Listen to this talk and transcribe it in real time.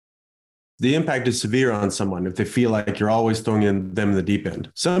the impact is severe on someone if they feel like you're always throwing them in the deep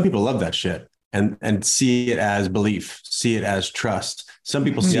end. Some people love that shit and see it as belief, see it as trust. Some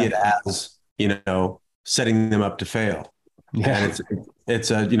people see it as, setting them up to fail. Yeah. And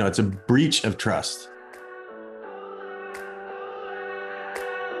it's a breach of trust.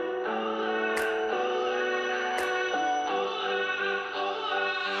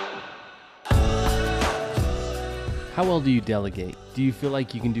 How well do you delegate? Do you feel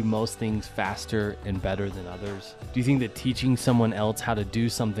like you can do most things faster and better than others? Do you think that teaching someone else how to do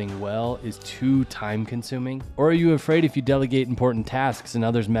something well is too time consuming? Or are you afraid if you delegate important tasks and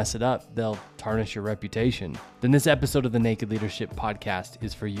others mess it up, they'll tarnish your reputation? Then this episode of the Naked Leadership Podcast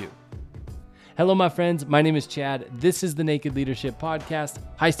is for you. Hello, my friends. My name is Chad. This is the Naked Leadership Podcast,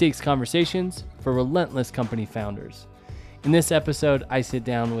 high stakes conversations for relentless company founders. In this episode, I sit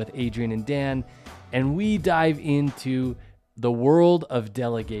down with Adrian and Dan, and we dive into the world of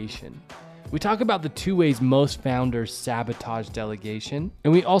delegation. We talk about the two ways most founders sabotage delegation,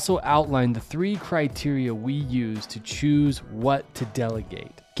 and we also outline the 3 criteria we use to choose what to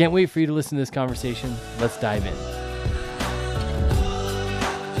delegate. Can't wait for you to listen to this conversation. Let's dive in.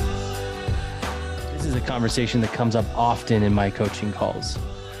 This is a conversation that comes up often in my coaching calls.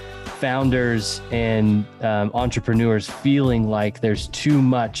 Founders and entrepreneurs feeling like there's too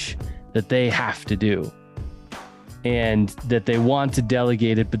much that they have to do and that they want to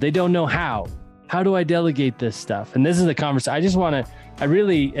delegate it, but they don't know how. How do I delegate this stuff? And this is a conversation. I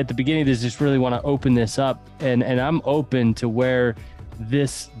really, at the beginning of this, just really want to open this up and I'm open to where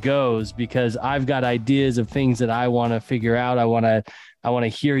this goes because I've got ideas of things that I want to figure out. I want to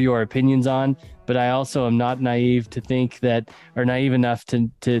hear your opinions on, but I also am not naive to think that, or naive enough to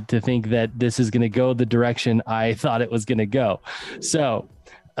think that this is going to go the direction I thought it was going to go. So,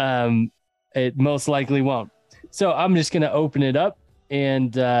 it most likely won't. So I'm just going to open it up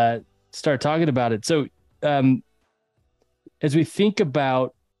and start talking about it. So as we think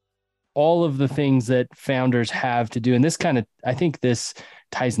about all of the things that founders have to do, and I think this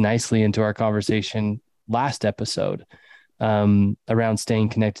ties nicely into our conversation last episode around staying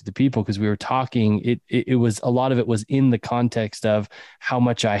connected to people, because we were talking, it was a lot of it was in the context of how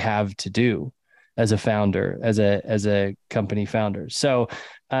much I have to do as a founder, as a company founder. So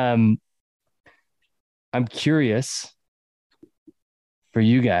I'm curious for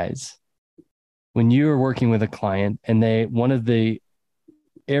you guys, when you're working with a client and one of the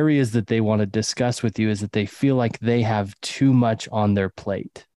areas that they want to discuss with you is that they feel like they have too much on their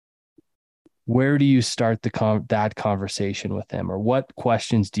plate. Where do you start that conversation with them, or what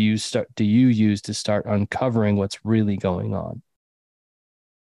questions do you use to start uncovering what's really going on?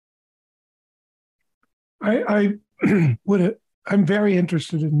 I'm very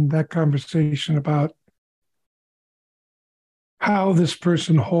interested in that conversation about how this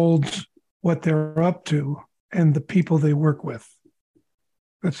person holds what they're up to and the people they work with.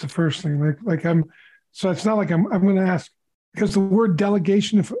 That's the first thing. So it's not like I'm going to ask, because the word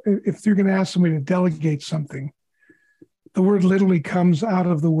delegation, if you're going to ask somebody to delegate something, the word literally comes out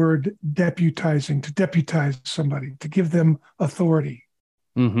of the word deputizing, to deputize somebody, to give them authority.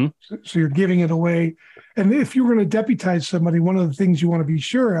 Mm-hmm. So you're giving it away. And if you were going to deputize somebody, one of the things you want to be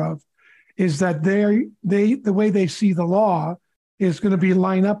sure of is that the way they see the law is going to be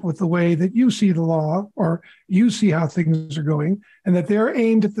line up with the way that you see the law, or you see how things are going, and that they're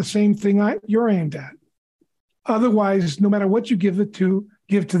aimed at the same thing you're aimed at. Otherwise, no matter what you give to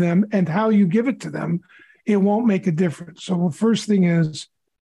them and how you give it to them, it won't make a difference. So the first thing is,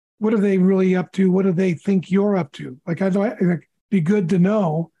 what are they really up to? What do they think you're up to? It'd be good to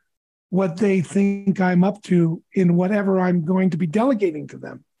know what they think I'm up to in whatever I'm going to be delegating to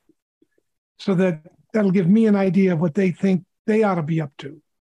them, so that'll give me an idea of what they think they ought to be up to.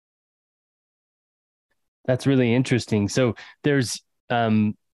 That's really interesting. So there's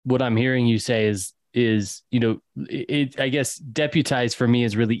what I'm hearing you say is I guess deputize for me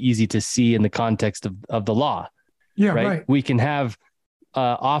is really easy to see in the context of the law. Yeah, right. We can have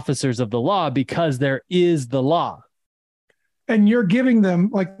officers of the law because there is the law. And you're giving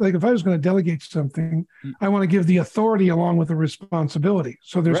them, like if I was going to delegate something, I want to give the authority along with the responsibility.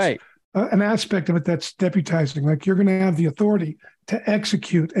 So there's an aspect of it that's deputizing. Like, you're going to have the authority to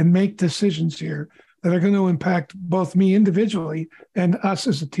execute and make decisions here that are going to impact both me individually and us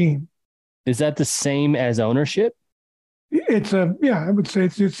as a team. Is that the same as ownership? I would say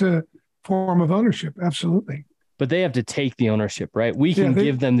it's a form of ownership. Absolutely. But they have to take the ownership, right? We can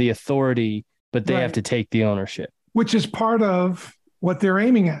give them the authority, but they have to take the ownership. Which is part of what they're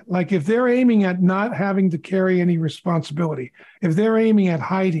aiming at. Like, if they're aiming at not having to carry any responsibility, if they're aiming at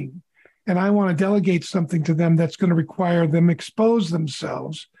hiding, and I want to delegate something to them that's going to require them expose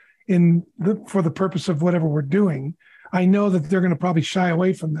themselves for the purpose of whatever we're doing, I know that they're going to probably shy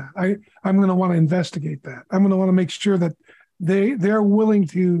away from that. I'm going to want to investigate that. I'm going to want to make sure that they're willing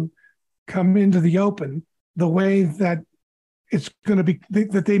to come into the open the way that it's going to be,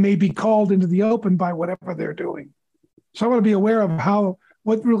 that they may be called into the open by whatever they're doing. So I want to be aware of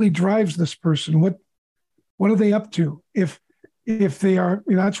what really drives this person. What are they up to? If they are,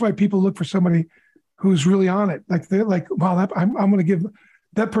 that's why people look for somebody who's really on it. Like they're like, wow, I'm going to give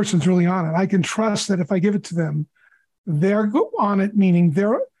that person's really on it. I can trust that if I give it to them, they're on it, meaning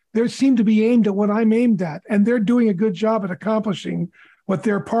they seem to be aimed at what I'm aimed at, and they're doing a good job at accomplishing what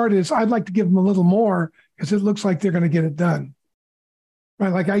their part is. I'd like to give them a little more because it looks like they're going to get it done.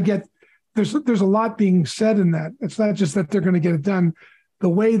 Right? Like there's a lot being said in that. It's not just that they're going to get it done. The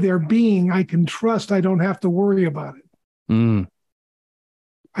way they're being, I can trust. I don't have to worry about it.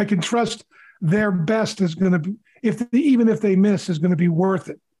 I can trust their best is going to be, even if they miss, is going to be worth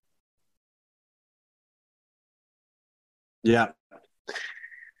it. Yeah.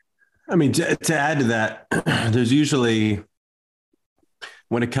 I mean, to add to that, there's usually,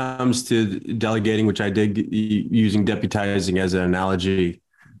 when it comes to delegating, which I did using deputizing as an analogy,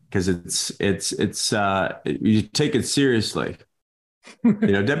 because you take it seriously.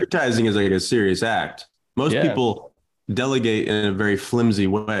 Deputizing is like a serious act. Most people delegate in a very flimsy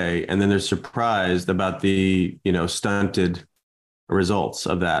way, and then they're surprised about the, stunted results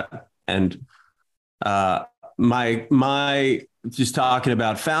of that. And my just talking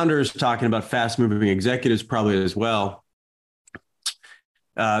about founders, talking about fast moving executives probably as well.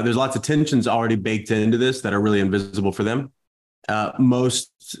 There's lots of tensions already baked into this that are really invisible for them.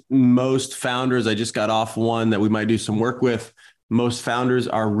 Most founders, I just got off one that we might do some work with. Most founders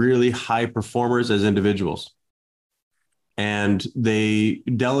are really high performers as individuals, and they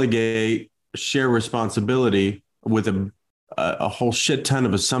delegate, share responsibility with a whole shit ton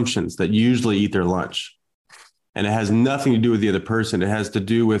of assumptions that usually eat their lunch. And it has nothing to do with the other person. It has to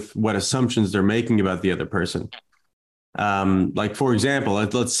do with what assumptions they're making about the other person. Like, for example,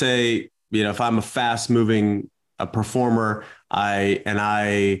 let's say, if I'm a fast moving performer,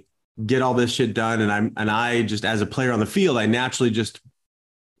 I get all this shit done, and I just, as a player on the field, I naturally just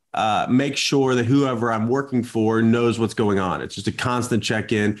make sure that whoever I'm working for knows what's going on. It's just a constant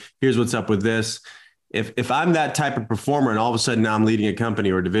check-in. Here's what's up with this. If I'm that type of performer and all of a sudden now I'm leading a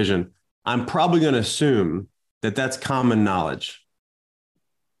company or a division, I'm probably going to assume that that's common knowledge,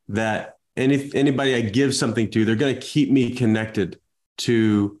 that anybody I give something to, they're going to keep me connected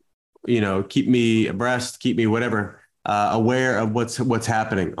to, keep me abreast, keep me whatever, aware of what's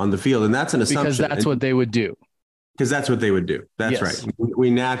happening on the field. And that's an assumption. Because that's what they would do. Because that's what they would do. That's Yes. right. We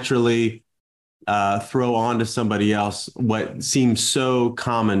naturally throw onto somebody else what seems so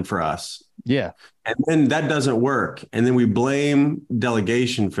common for us. Yeah. And then that doesn't work. And then we blame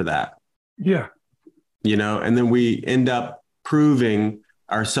delegation for that. Yeah. And then we end up proving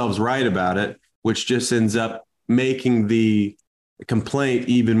ourselves right about it, which just ends up making the complaint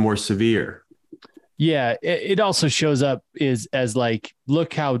even more severe. Yeah. It also shows up as like,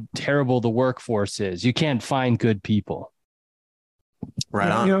 look how terrible the workforce is. You can't find good people.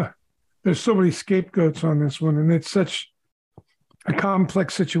 Right on. There's so many scapegoats on this one, and it's such a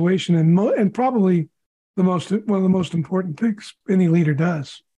complex situation, and probably one of the most important things any leader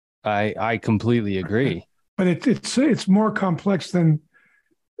does. I completely agree. But it's more complex than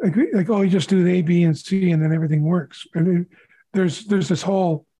like, oh, you just do the A, B, and C, and then everything works. I mean, there's this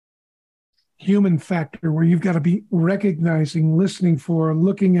whole human factor where you've got to be recognizing, listening for,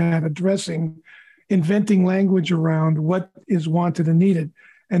 looking at, addressing, inventing language around what is wanted and needed.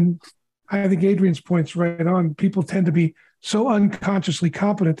 And I think Adrian's point's right on. People tend to be so unconsciously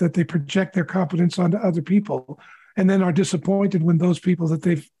competent that they project their competence onto other people, and then are disappointed when those people that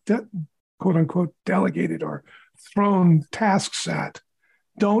they've quote unquote delegated or thrown tasks at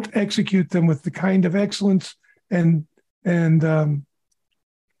don't execute them with the kind of excellence and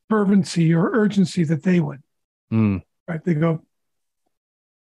fervency or urgency that they would. Right? They go,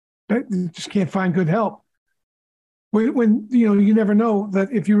 you just can't find good help. When you never know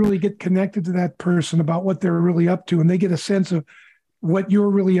that if you really get connected to that person about what they're really up to, and they get a sense of what you're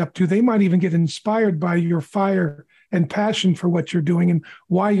really up to, they might even get inspired by your fire and passion for what you're doing and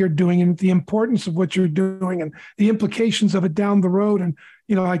why you're doing it, and the importance of what you're doing and the implications of it down the road. And,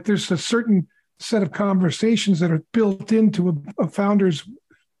 like there's a certain set of conversations that are built into a founder's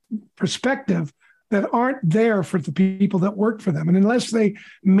perspective that aren't there for the people that work for them. And unless they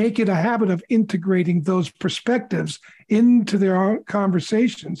make it a habit of integrating those perspectives into their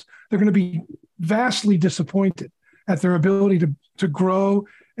conversations, they're going to be vastly disappointed at their ability to grow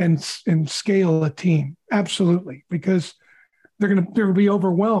and scale a team. Absolutely. Because they're going to be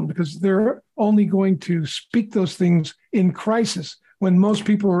overwhelmed because they're only going to speak those things in crisis when most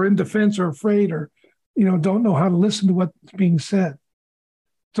people are in defense or afraid or, don't know how to listen to what's being said.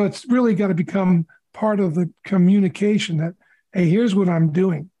 So it's really got to become part of the communication that, hey, here's what I'm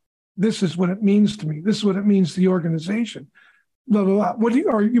doing. This is what it means to me. This is what it means to the organization. Blah, blah, blah.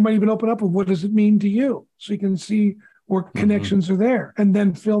 Or you might even open up with what does it mean to you? So you can see where connections are there and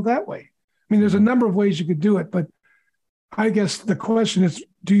then fill that way. I mean, there's a number of ways you could do it, but I guess the question is,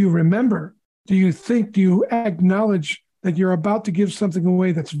 do you remember? Do you think, do you acknowledge that you're about to give something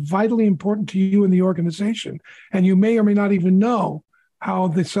away that's vitally important to you and the organization? And you may or may not even know how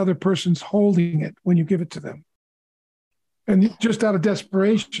this other person's holding it when you give it to them. And just out of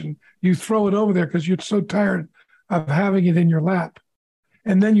desperation, you throw it over there because you're so tired of having it in your lap.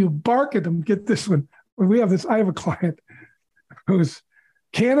 And then you bark at them. Get this one. I have a client who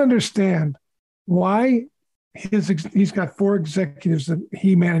can't understand why he's got 4 executives that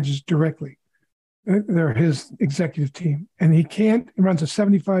he manages directly. They're his executive team. And he runs a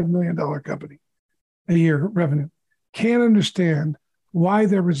 $75 million company a year revenue. Can't understand why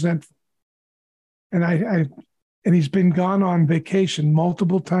they're resentful. And he's been gone on vacation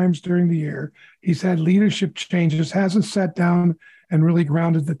multiple times during the year. He's had leadership changes, hasn't sat down and really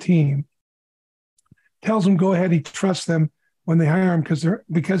grounded the team. Tells them go ahead. He trusts them when they hire him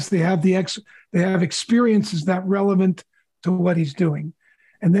because they have they have experiences that relevant to what he's doing.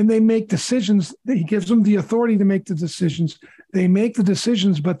 And then they make decisions. He gives them the authority to make the decisions. They make the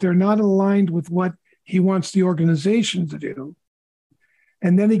decisions, but they're not aligned with what he wants the organization to do.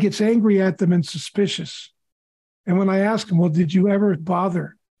 And then he gets angry at them and suspicious. And when I ask him, well, did you ever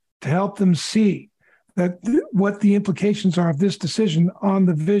bother to help them see that what the implications are of this decision on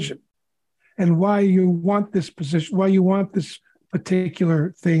the vision and why you want this position, why you want this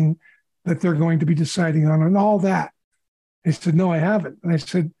particular thing that they're going to be deciding on and all that? He said, no, I haven't. And I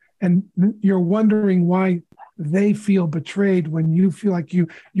said, and you're wondering why they feel betrayed when you feel like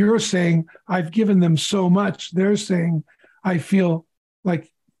you're saying, I've given them so much. They're saying, I feel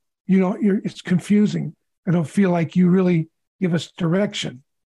like, it's confusing. I don't feel like you really give us direction.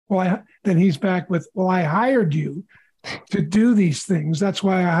 Well, then he's back with, well, I hired you to do these things. That's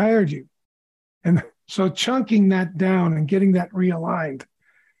why I hired you. And so chunking that down and getting that realigned.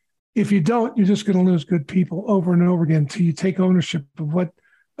 If you don't, you're just going to lose good people over and over again until you take ownership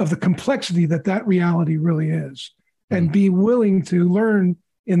of the complexity that reality really is, and be willing to learn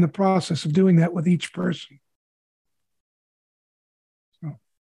in the process of doing that with each person. So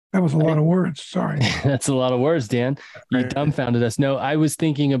that was a lot of words. Sorry. That's a lot of words, Dan. You dumbfounded us. No, I was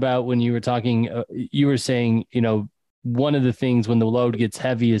thinking about when you were talking, you were saying, one of the things when the load gets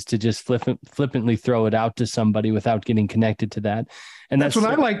heavy is to just flippantly throw it out to somebody without getting connected to that. And that's what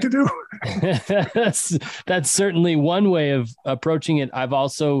I like to do. that's certainly one way of approaching it. I've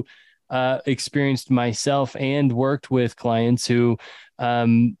also experienced myself and worked with clients who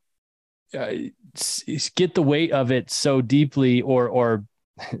get the weight of it so deeply, or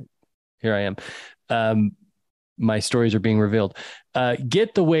here I am. My stories are being revealed.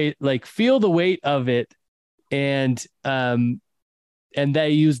 Get the weight, feel the weight of it. And they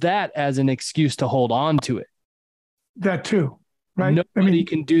use that as an excuse to hold on to it. That too, right? Nobody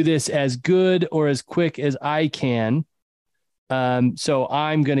can do this as good or as quick as I can. So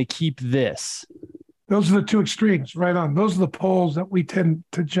I'm going to keep this. Those are the two extremes, right on. Those are the poles that we tend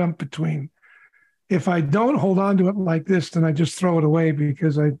to jump between. If I don't hold on to it like this, then I just throw it away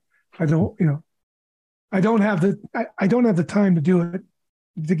because I don't have the time to do it,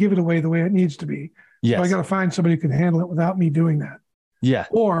 to give it away the way it needs to be. Yes. So I got to find somebody who can handle it without me doing that. Yeah.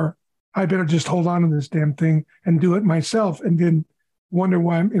 Or I better just hold on to this damn thing and do it myself, and then wonder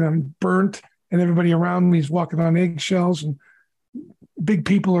why I'm burnt and everybody around me is walking on eggshells, and big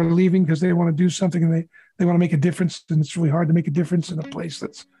people are leaving because they want to do something and they want to make a difference. And it's really hard to make a difference in a place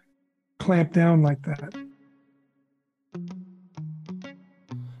that's clamped down like that.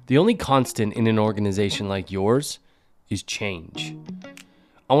 The only constant in an organization like yours is change.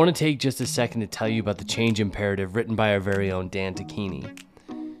 I want to take just a second to tell you about the change imperative written by our very own Dan Tacchini.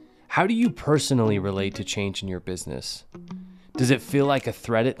 How do you personally relate to change in your business? Does it feel like a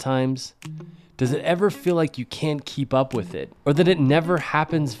threat at times? Does it ever feel like you can't keep up with it, or that it never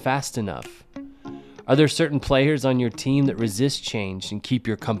happens fast enough? Are there certain players on your team that resist change and keep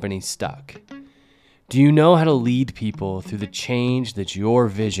your company stuck? Do you know how to lead people through the change that your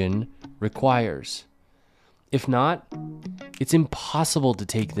vision requires? If not, it's impossible to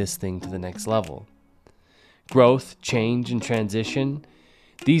take this thing to the next level. Growth, change, and transition,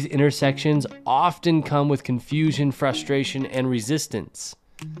 these intersections often come with confusion, frustration, and resistance,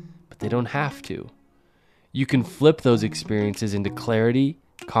 but they don't have to. You can flip those experiences into clarity,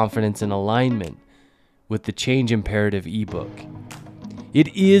 confidence, and alignment with the Change Imperative ebook.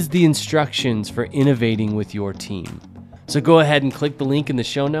 It is the instructions for innovating with your team. So go ahead and click the link in the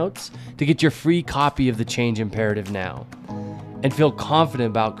show notes to get your free copy of the Change Imperative now, and feel confident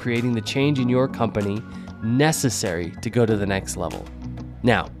about creating the change in your company necessary to go to the next level.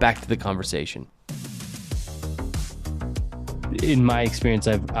 Now, back to the conversation. In my experience,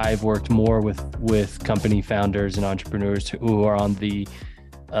 I've worked more with company founders and entrepreneurs who are on the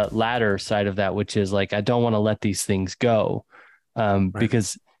latter side of that, which is like, I don't want to let these things go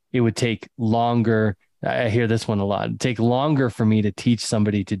because it would take longer. I hear this one a lot. It'd take longer for me to teach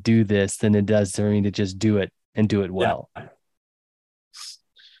somebody to do this than it does for me to just do it and do it well.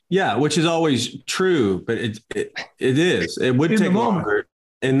 Yeah, which is always true, but it is. It would take longer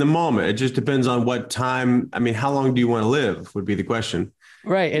in the moment. It just depends on what time. I mean, how long do you want to live would be the question.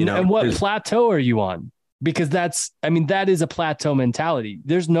 Right. And what plateau are you on? Because that is a plateau mentality.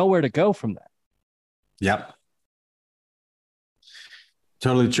 There's nowhere to go from that. Yep.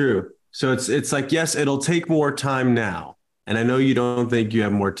 Totally true. So it's like, yes, it'll take more time now. And I know you don't think you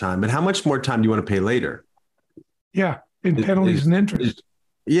have more time, but how much more time do you want to pay later? Yeah. In penalties and interest.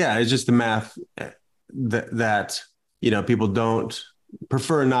 Yeah. It's just the math that people don't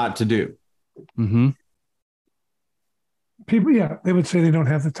prefer not to do. Mm-hmm. People, they would say they don't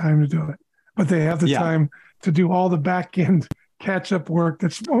have the time to do it, but they have the time to do all the back end catch up work.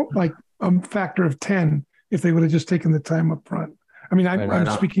 That's like a factor of 10 if they would have just taken the time up front. I mean, I'm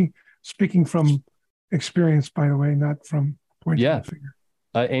speaking from experience, by the way, not from pointing the finger.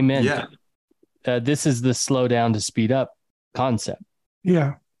 Amen. Yeah. This is the slow down to speed up concept.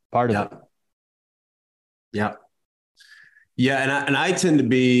 Yeah. Part of it. Yeah. Yeah. And I tend to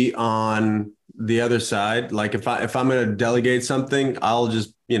be on the other side. Like if I'm going to delegate something, I'll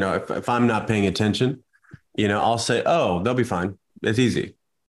just, if I'm not paying attention, I'll say, oh, they'll be fine. It's easy.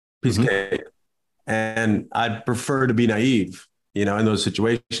 Piece of cake. And I'd prefer to be naive, in those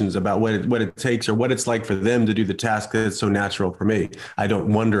situations about what it takes or what it's like for them to do the task that's so natural for me. I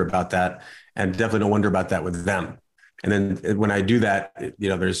don't wonder about that, and definitely don't wonder about that with them. And then when I do that, the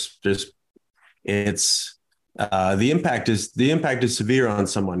impact is severe on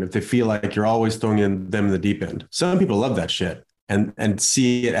someone if they feel like you're always throwing them in the deep end. Some people love that shit and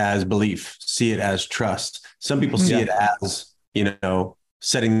see it as belief, see it as trust. Some people see it as,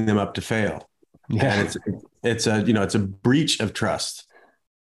 setting them up to fail. Yeah. And it's a breach of trust.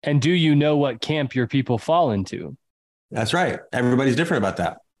 And do you know what camp your people fall into? That's right. Everybody's different about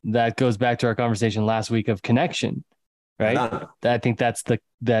that. That goes back to our conversation last week of connection, right? I think that's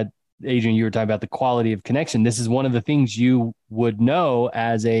that Adrian, you were talking about the quality of connection. This is one of the things you would know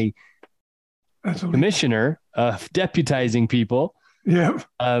as a commissioner of deputizing people. Yeah.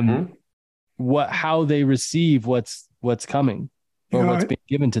 How they receive what's coming or what's being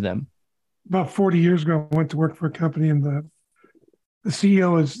given to them. About 40 years ago, I went to work for a company, and the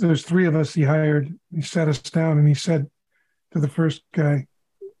CEO there's three of us he hired. He sat us down and he said to the first guy,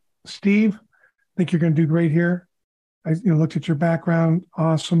 Steve, I think you're going to do great here. I looked at your background.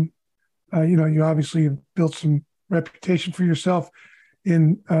 Awesome. You obviously have built some reputation for yourself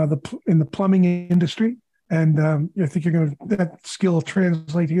in the plumbing industry. And I think that skill will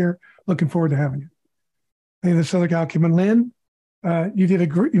translate here. Looking forward to having you. And this other guy came in, Lynn. You did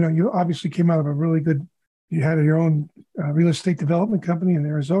you obviously came out of a really good, you had your own real estate development company in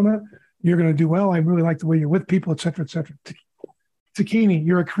Arizona. You're going to do well. I really like the way you're with people, et cetera, et cetera. Takini,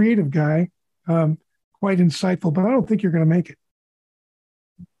 you're a creative guy, quite insightful, but I don't think you're going to make it.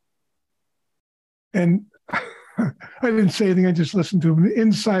 And I didn't say anything. I just listened to him.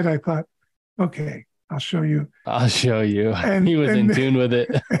 Inside, I thought, okay, I'll show you. And he was in tune with it.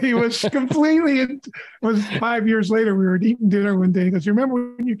 He was completely. It was 5 years later. We were eating dinner one day. He goes, "You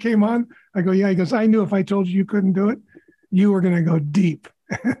remember when you came on?" I go, "Yeah." He goes, "I knew if I told you couldn't do it, you were going to go deep."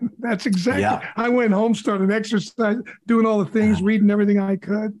 That's exactly. Yeah. I went home, started exercise, doing all the things, reading everything I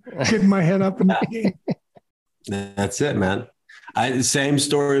could, getting my head up. That's it, man. Same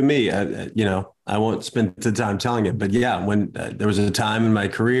story with me. I won't spend the time telling it, but yeah, when there was a time in my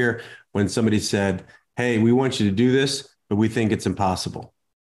career when somebody said, "Hey, we want you to do this, but we think it's impossible."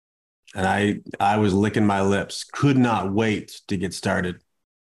 And I was licking my lips, could not wait to get started,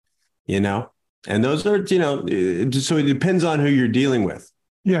 and those are, so it depends on who you're dealing with.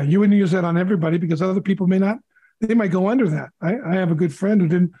 Yeah. You wouldn't use that on everybody because other people they might go under that. I have a good friend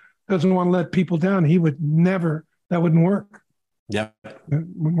who doesn't want to let people down. He would never, that wouldn't work. Yep. It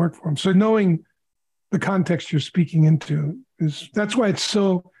wouldn't work for him. So knowing the context you're speaking into that's why it's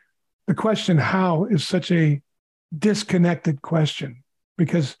the question how is such a, disconnected question,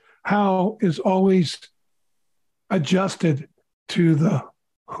 because how is always adjusted to the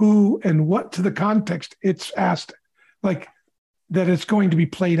who and what, to the context it's asked, like that it's going to be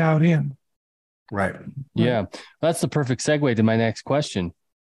played out in. Right. Yeah. That's the perfect segue to my next question.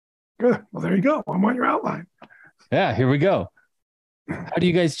 Good. Well, there you go. I'm on your outline. Yeah, here we go. How do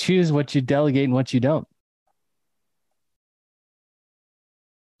you guys choose what you delegate and what you don't?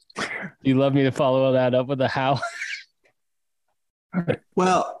 You love me to follow that up with a how?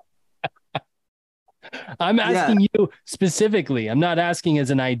 Well, I'm asking you specifically. I'm not asking as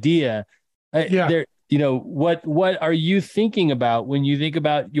an idea. There, what are you thinking about when you think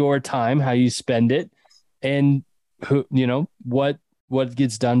about your time, how you spend it, and who, what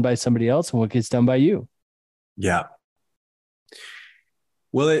gets done by somebody else and what gets done by you? Yeah.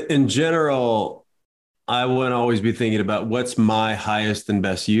 Well, in general, I would always be thinking about what's my highest and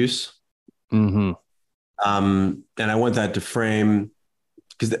best use. Mm-hmm. And I want that to frame,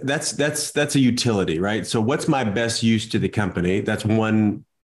 because that's a utility, right? So what's my best use to the company? That's one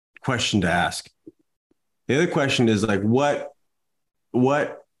question to ask. The other question is like, what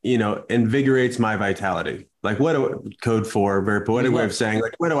invigorates my vitality? Like code for very poetic way of saying,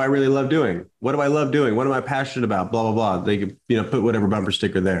 like, what do I really love doing? What do I love doing? What am I passionate about? Blah, blah, blah. They could, put whatever bumper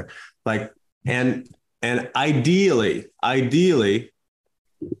sticker there. Like, and ideally, I'm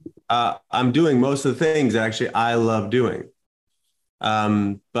doing most of the things that actually I love doing.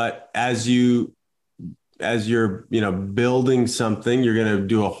 But as you're building something, you're going to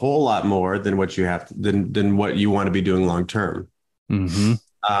do a whole lot more than what you have than what you want to be doing long term. Mm-hmm.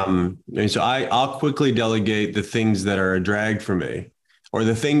 And so I'll quickly delegate the things that are a drag for me, or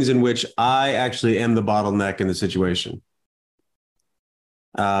the things in which I actually am the bottleneck in the situation.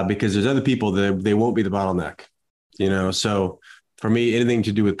 Because there's other people that they won't be the bottleneck, so for me, anything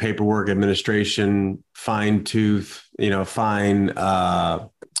to do with paperwork, administration, fine tooth, fine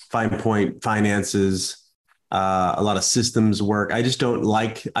point finances, a lot of systems work. I just don't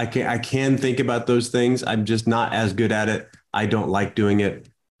like, I can think about those things. I'm just not as good at it. I don't like doing it.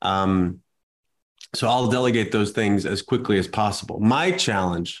 So I'll delegate those things as quickly as possible. My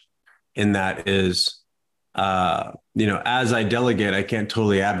challenge in that is, as I delegate, I can't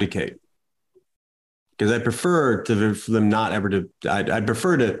totally abdicate, because I prefer for them not ever to. I'd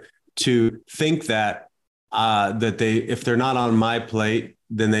prefer to think that if they're not on my plate,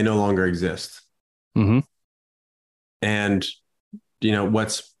 then they no longer exist. Mm-hmm. And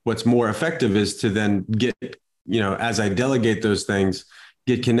what's more effective is to then get, as I delegate those things,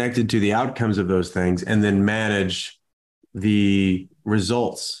 get connected to the outcomes of those things, and then manage the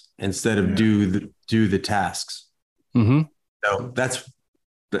results instead of do the tasks. Mm-hmm. So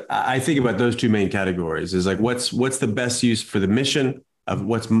I think about those two main categories: is like what's the best use for the mission of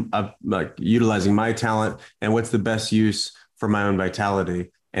like utilizing my talent, and what's the best use for my own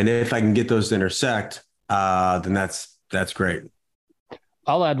vitality. And if I can get those to intersect, then that's great.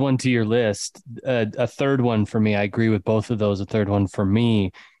 I'll add one to your list. A third one for me, I agree with both of those. A third one for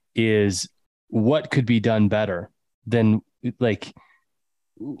me is what could be done better than, like,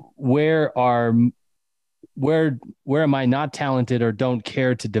 where am I not talented or don't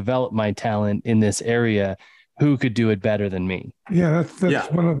care to develop my talent in this area? Who could do it better than me? Yeah,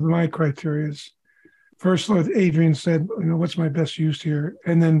 that's one of my criteria. First, what Adrian said, what's my best use here?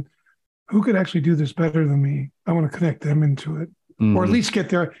 And then who could actually do this better than me? I want to connect them into it. Mm-hmm. Or at least get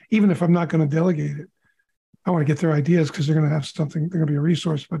there, even if I'm not going to delegate it. I want to get their ideas, because they're going to have something, they're going to be a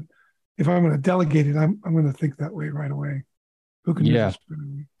resource. But if I'm going to delegate it, I'm going to think that way right away. Who can do this better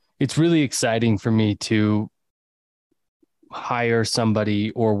than me? It's really exciting for me to hire somebody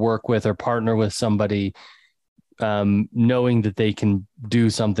or work with or partner with somebody, knowing that they can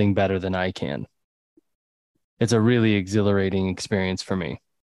do something better than I can. It's a really exhilarating experience for me.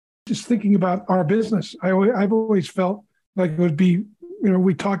 Just thinking about our business, I've always felt like it would be,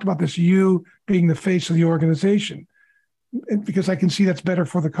 we talked about this, you being the face of the organization, because I can see that's better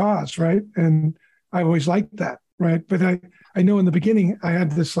for the cause, right? And I've always liked that, right? But I know in the beginning I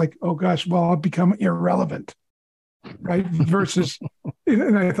had this like, oh gosh, well, I'll become irrelevant, right? Versus,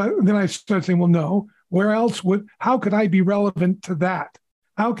 and I thought, then I started saying, well, no, how could I be relevant to that?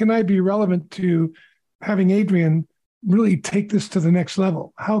 How can I be relevant to having Adrian really take this to the next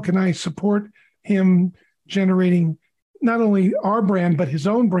level? How can I support him generating not only our brand, but his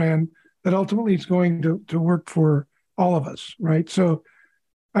own brand that ultimately is going to work for all of us, right? So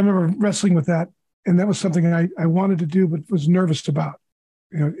I remember wrestling with that, and that was something I wanted to do, but was nervous about,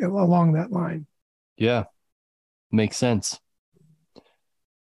 along that line. Yeah, makes sense.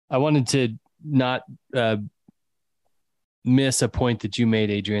 I wanted to not miss a point that you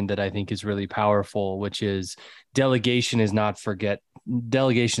made, Adrian, that I think is really powerful, which is delegation is not forgetting.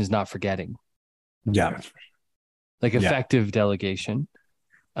 Yeah. like effective delegation,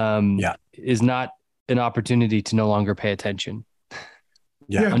 is not an opportunity to no longer pay attention.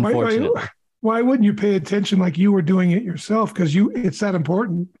 Yeah. Unfortunately. Why wouldn't you pay attention like you were doing it yourself? Because it's that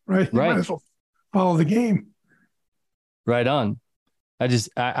important, right? You might as well follow the game. Right on.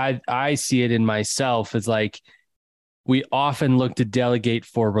 I see it in myself as like, we often look to delegate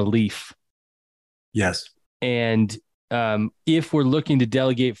for relief. Yes. And if we're looking to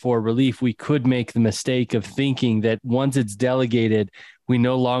delegate for relief, we could make the mistake of thinking that once it's delegated, we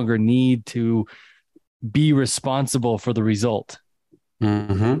no longer need to be responsible for the result.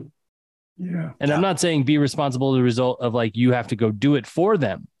 Mm-hmm. Yeah. And I'm not saying be responsible for the result of like, you have to go do it for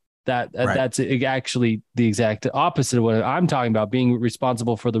them. That's actually the exact opposite of what I'm talking about, being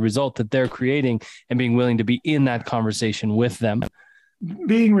responsible for the result that they're creating and being willing to be in that conversation with them.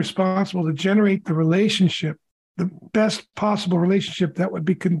 Being responsible to generate the relationship, the best possible relationship that would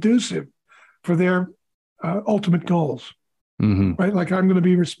be conducive for their ultimate goals. Mm-hmm. Right? Like I'm going to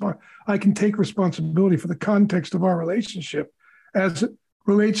be I can take responsibility for the context of our relationship as it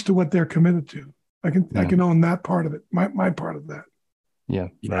relates to what they're committed to. I can own that part of it, my part of that. Yeah.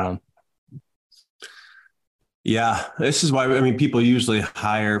 Yeah. This is why, people usually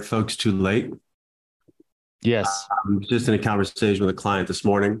hire folks too late. Yes. Just in a conversation with a client this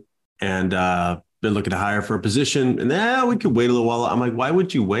morning, and been looking to hire for a position, and we could wait a little while. I'm like, why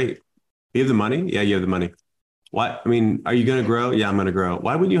would you wait? You have the money? Yeah, you have the money. Why? Are you going to grow? Yeah, I'm going to grow.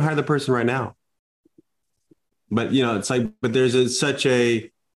 Why wouldn't you hire the person right now? But, it's like, but there's such a,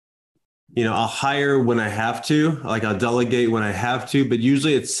 I'll hire when I have to, like I'll delegate when I have to, but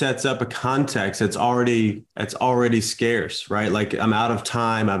usually it sets up a context that's already scarce, right? Like I'm out of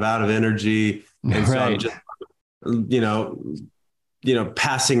time, I'm out of energy. And so I'm just,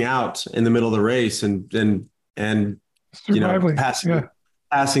 passing out in the middle of the race and passing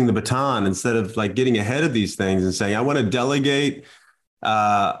the baton instead of like getting ahead of these things and saying, I want to delegate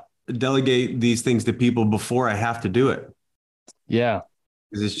these things to people before I have to do it. Yeah.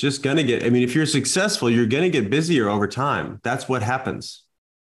 Because it's just going to get, if you're successful, you're going to get busier over time. That's what happens.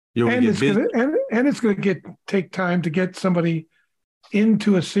 It's going to take time to get somebody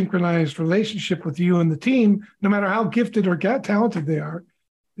into a synchronized relationship with you and the team, no matter how gifted or talented they are.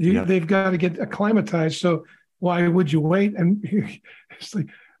 They've got to get acclimatized. So why would you wait? And it's like,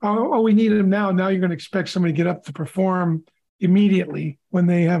 we need them now. Now you're going to expect somebody to get up to perform immediately when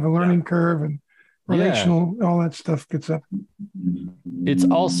they have a learning curve and relational, all that stuff gets up. It's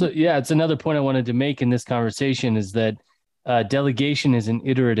also, it's another point I wanted to make in this conversation is that delegation is an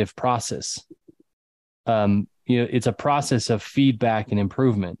iterative process. It's a process of feedback and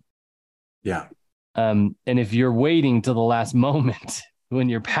improvement. Yeah. And if you're waiting till the last moment when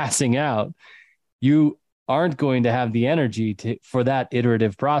you're passing out, you aren't going to have the energy for that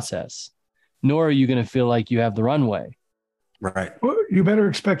iterative process, nor are you going to feel like you have the runway. Right. Well, you better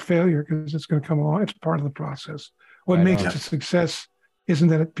expect failure because it's going to come along. It's part of the process. What makes it a success isn't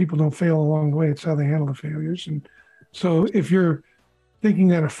that people don't fail along the way. It's how they handle the failures. And so if you're thinking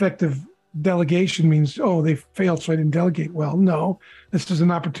that effective delegation means, they failed, so I didn't delegate well. No, this is an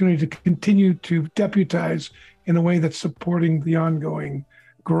opportunity to continue to deputize in a way that's supporting the ongoing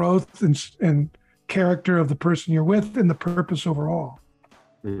growth and character of the person you're with and the purpose overall.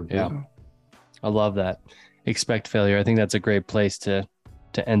 Yeah. So. I love that. Expect failure. I think that's a great place to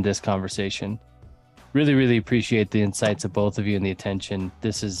end this conversation. Really, really appreciate the insights of both of you and the attention.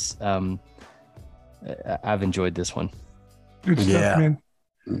 This is, I've enjoyed this one. Good stuff, man.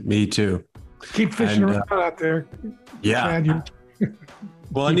 Me too. Keep fishing around out there. Yeah.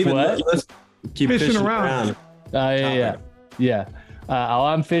 Well, and even let's keep fishing around. Yeah.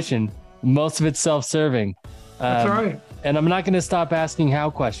 I'm fishing. Most of it's self-serving. That's all right. And I'm not going to stop asking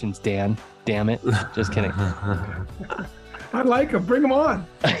how questions, Dan. Damn it. Just kidding. I like them. Bring them on.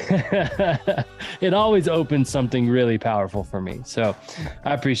 It always opens something really powerful for me. So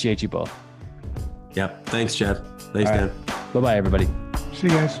I appreciate you both. Yep. Thanks, Chad. Thanks, Dan. Bye-bye, everybody. See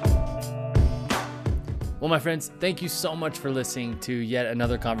you guys. Well, my friends, thank you so much for listening to yet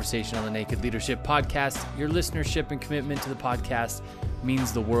another conversation on the Naked Leadership Podcast. Your listenership and commitment to the podcast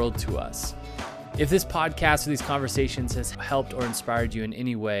means the world to us. If this podcast or these conversations has helped or inspired you in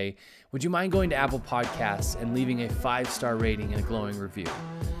any way, would you mind going to Apple Podcasts and leaving a 5-star rating and a glowing review?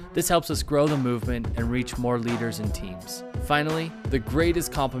 This helps us grow the movement and reach more leaders and teams. Finally, the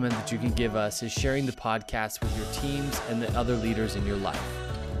greatest compliment that you can give us is sharing the podcast with your teams and the other leaders in your life.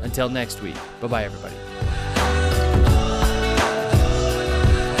 Until next week, bye-bye, everybody.